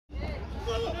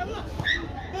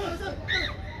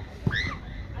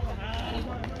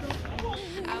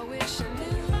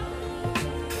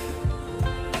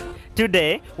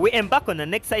Today, we embark on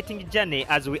an exciting journey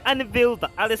as we unveil the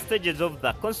early stages of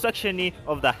the construction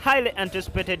of the highly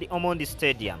anticipated Omondi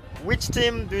Stadium. Which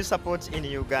team do you support in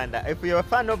Uganda? If you're a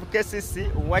fan of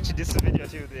Kcca, watch this video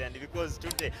till the end because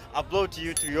today I brought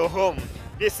you to your home.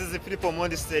 This is the Rapid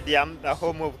Omondi Stadium, the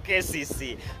home of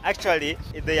Kcca. Actually,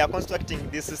 they are constructing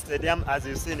this stadium as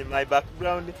you see in my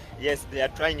background. Yes, they are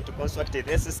trying to construct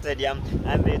this stadium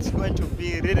and it's going to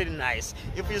be really nice.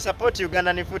 If you support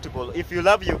Ugandan football, if you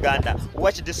love Uganda,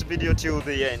 watch this video till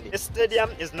the end. The stadium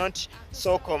is not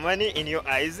so common in your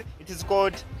eyes. It is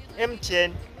called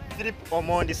MTN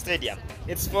Omondi Stadium.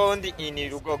 It's found in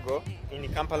Lugogo,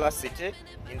 in Kampala city,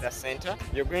 in the center.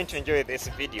 You're going to enjoy this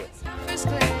video.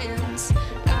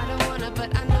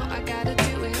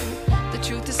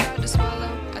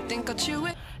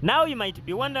 Now you might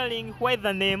be wondering why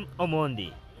the name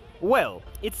Omondi. Well,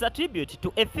 it's a tribute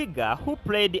to a figure who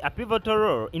played a pivotal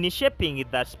role in shaping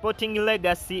the sporting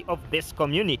legacy of this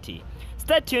community.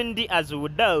 Stay tuned as we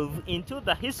delve into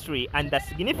the history and the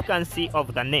significance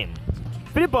of the name.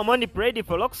 Rapid Omondi played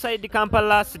for alongside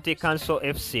Kampala City Council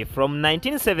FC from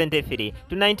 1973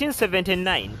 to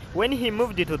 1979 when he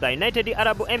moved to the United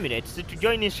Arab Emirates to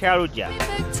join Sharjah.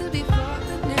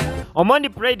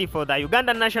 Omondi played for the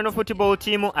Uganda national football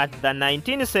team at the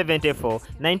 1974,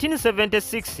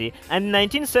 1976 and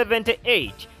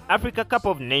 1978 Africa Cup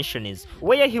of Nations,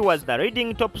 where he was the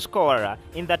leading top scorer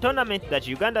in the tournament that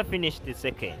Uganda finished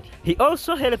second. He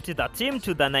also helped the team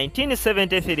to the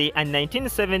 1973 and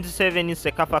 1977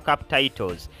 Ccafa Cup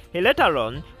titles. He later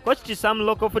on coached some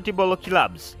local football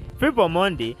clubs. Rapid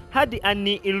Omondi had an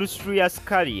illustrious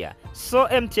career, so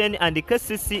MTN and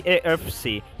Kcca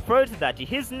FC felt that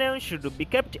his name should be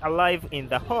kept alive in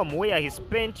the home where he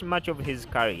spent much of his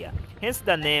career. Hence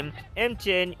the name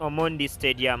MTN Omondi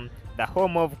Stadium, the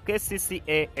home of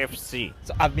Kcca FC.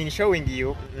 So I've been showing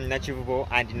you Nachivubo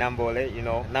and Nambole. You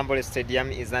know, Nambole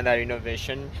Stadium is under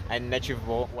renovation and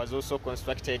Nachivubo was also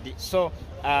constructed. So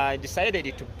I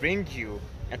decided to bring you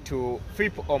to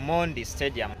Rapid Omondi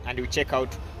Stadium and we check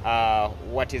out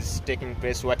what is taking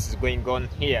place, what is going on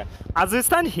here. As we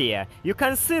stand here, you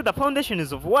can see the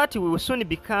foundations of what will soon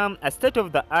become a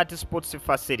state-of-the-art sports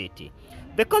facility.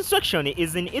 The construction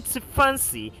is in its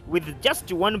fancy with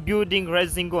just one building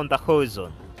rising on the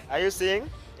horizon. Are you seeing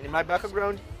in my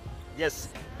background? Yes,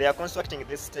 they are constructing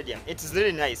this stadium. It's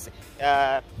really nice.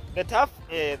 The turf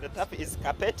is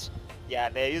carpet. Yeah,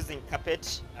 they're using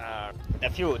carpet. The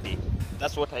field,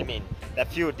 that's what I mean. The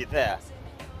field there.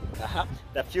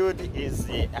 The field is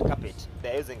a carpet.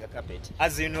 They're using a carpet.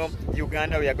 As you know,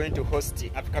 Uganda, we are going to host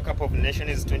the Africa Cup of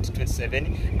Nations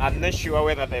 2027. I'm not sure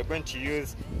whether they're going to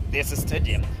use this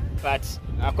stadium, but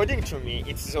according to me,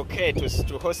 it's okay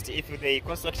to host if they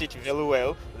construct it very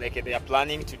well, like they are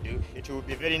planning to do. It will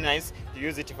be very nice to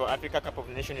use it for Africa Cup of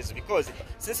Nations because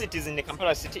since it is in the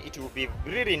Kampala city, it will be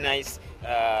really nice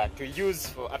to use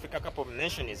for Africa Cup of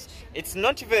Nations. It's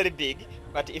not very big,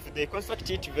 but if they construct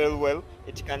it very well,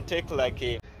 it can take like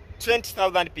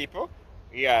 20,000 people.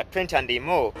 Yeah, 20 and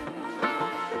more.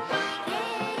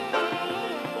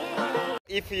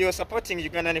 If you're supporting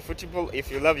Ugandan football,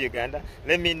 if you love Uganda,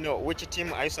 let me know which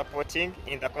team are you supporting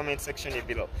in the comment section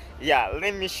below. Yeah,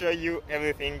 let me show you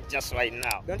everything just right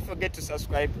now. Don't forget to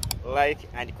subscribe, like,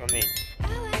 and comment.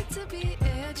 I like to be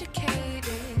educated,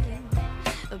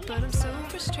 but I'm so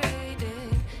frustrated.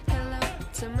 Hello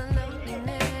to my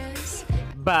loneliness.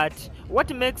 But what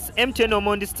makes MTN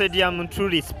Omondi Stadium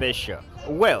truly special?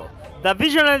 Well, the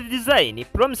visionary design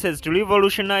promises to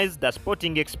revolutionize the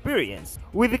sporting experience.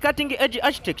 With cutting-edge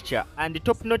architecture and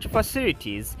top-notch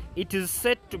facilities, it is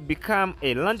set to become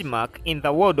a landmark in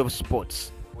the world of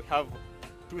sports. We have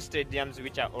two stadiums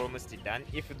which are almost done.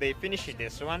 If they finish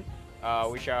this one,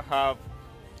 we shall have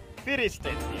 3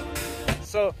 stadiums.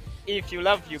 So, if you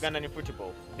love Ugandan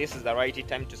football, this is the right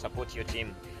time to support your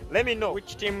team. Let me know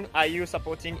which team are you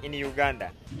supporting in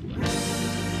Uganda.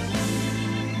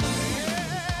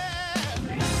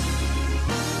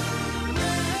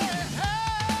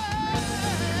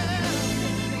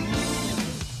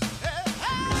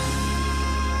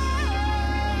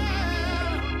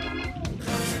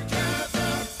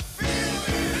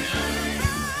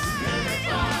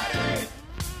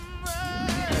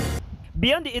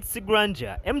 Beyond its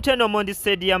grandeur, MTN Omondi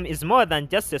Stadium is more than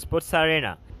just a sports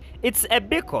arena. It's a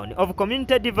beacon of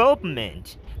community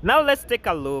development. Now let's take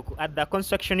a look at the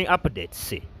construction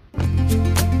updates.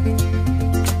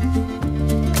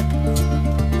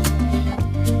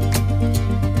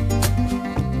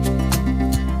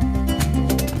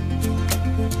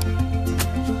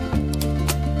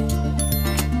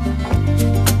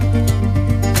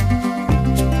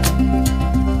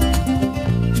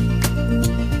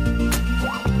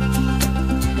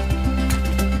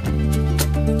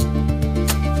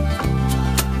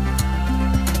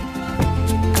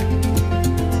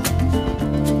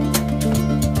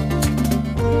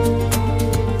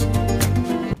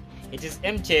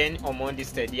 MTN Omondi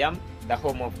Stadium, the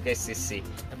home of Kcca.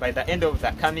 By the end of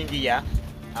the coming year,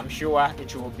 I'm sure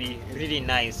it will be really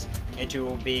nice. It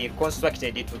will be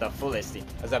constructed to the fullest.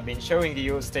 As I've been showing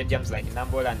you stadiums like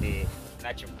Nambola and the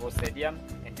Nachimbo Stadium,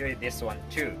 enjoy this one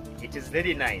too. It is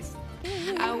very nice.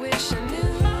 I wish I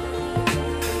knew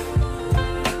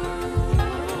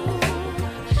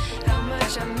how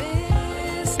much I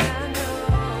miss not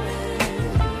knowing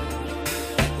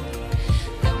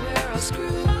that we're all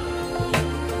screwed.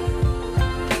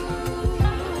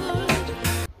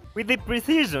 With the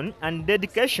precision and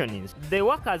dedication, the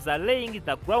workers are laying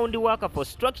the groundwork for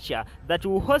structure that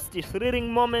will host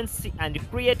thrilling moments and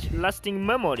create lasting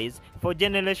memories for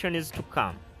generations to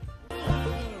come.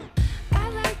 I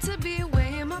like to be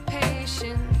weighing my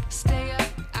patience. Stay up,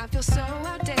 I feel so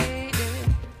outdated.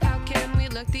 How can we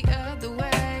look the other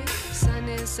way? Sun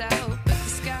is out, but the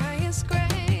sky is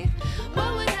gray.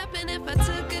 What would happen if I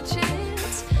took a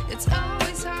chance? It's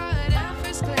always hard at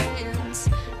first glance.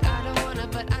 I don't wanna,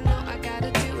 but I know I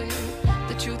gotta do it.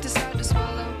 The truth is hard to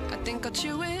swallow. I think I'll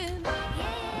chew it.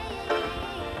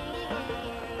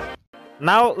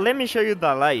 Now let me show you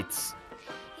the lights.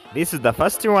 This is the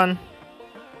first one,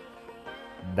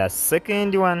 the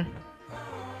second one,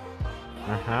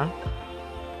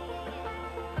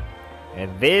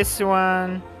 and this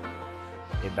one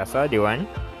is the third one,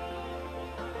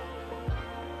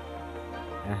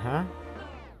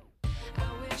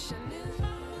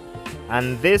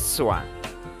 and this one.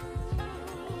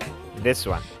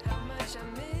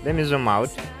 Let me zoom out.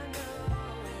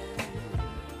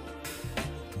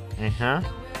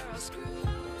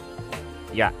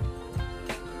 Yeah.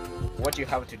 What you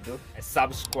have to do is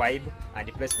subscribe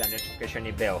and press the notification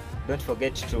bell. Don't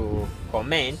forget to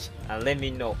comment and let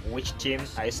me know which team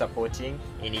are you supporting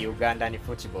in Ugandan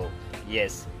football.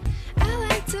 Yes. I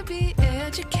like to be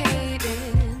educated,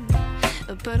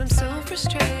 but I'm so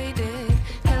frustrated.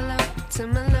 Hello to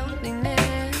my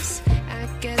loneliness. I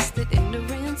guess that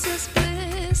ignorance is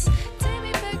bliss. Take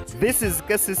me back to This is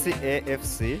Kcca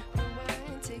AFC.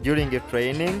 During a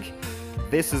training,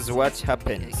 this is what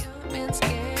happens. man's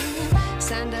game.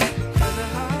 Signed up for the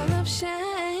Hall of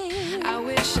Shame. I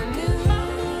wish I knew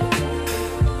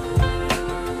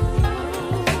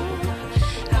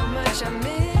how much I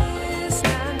miss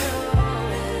not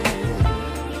knowing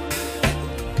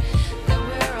that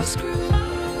we're all screwed.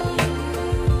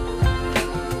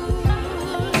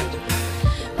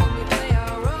 When we play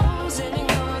our roles and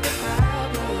ignore the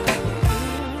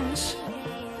problems.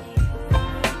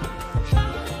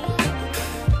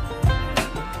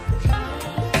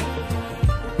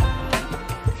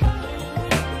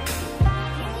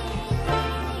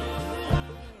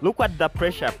 Look at the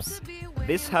press-ups.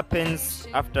 This happens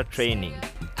after training.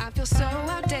 I feel so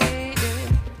outdated.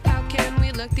 How can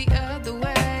we look the other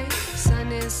way?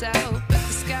 Sun is out, but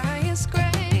the sky is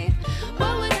gray.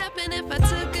 What would happen if I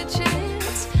took a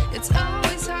chance? It's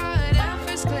always hard at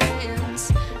first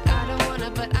glance. I don't wanna,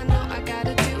 but I know I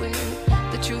gotta do it.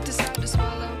 The truth is hard to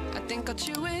swallow. I think I'll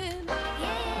chew it.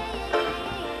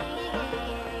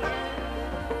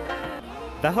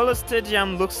 The whole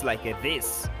stadium looks like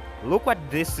this. Look at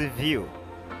this view.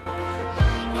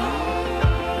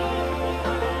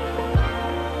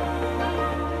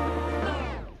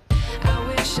 I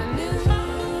wish I knew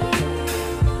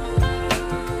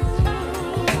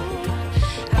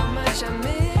how much I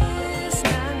miss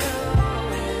not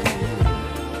knowing.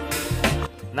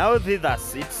 Now these are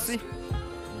seats.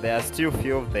 There are still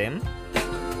few of them.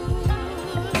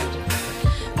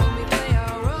 When we play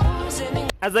our roles and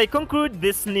As I conclude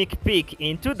this sneak peek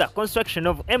into the construction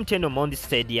of MTN Omondi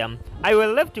Stadium, I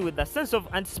will left with a sense of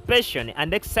anticipation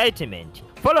and excitement.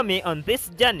 Follow me on this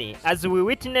journey as we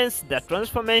witness the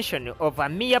transformation of a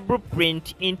mere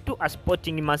blueprint into a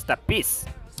sporting masterpiece.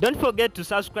 Don't forget to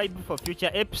subscribe for future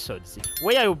episodes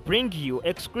where I will bring you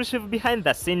exclusive behind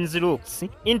the scenes looks,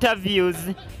 interviews,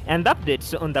 and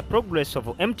updates on the progress of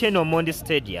MTN Omondi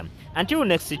Stadium. Until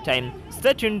next time,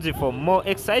 stay tuned for more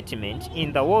excitement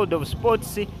in the world of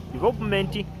sports,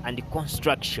 development, and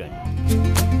construction.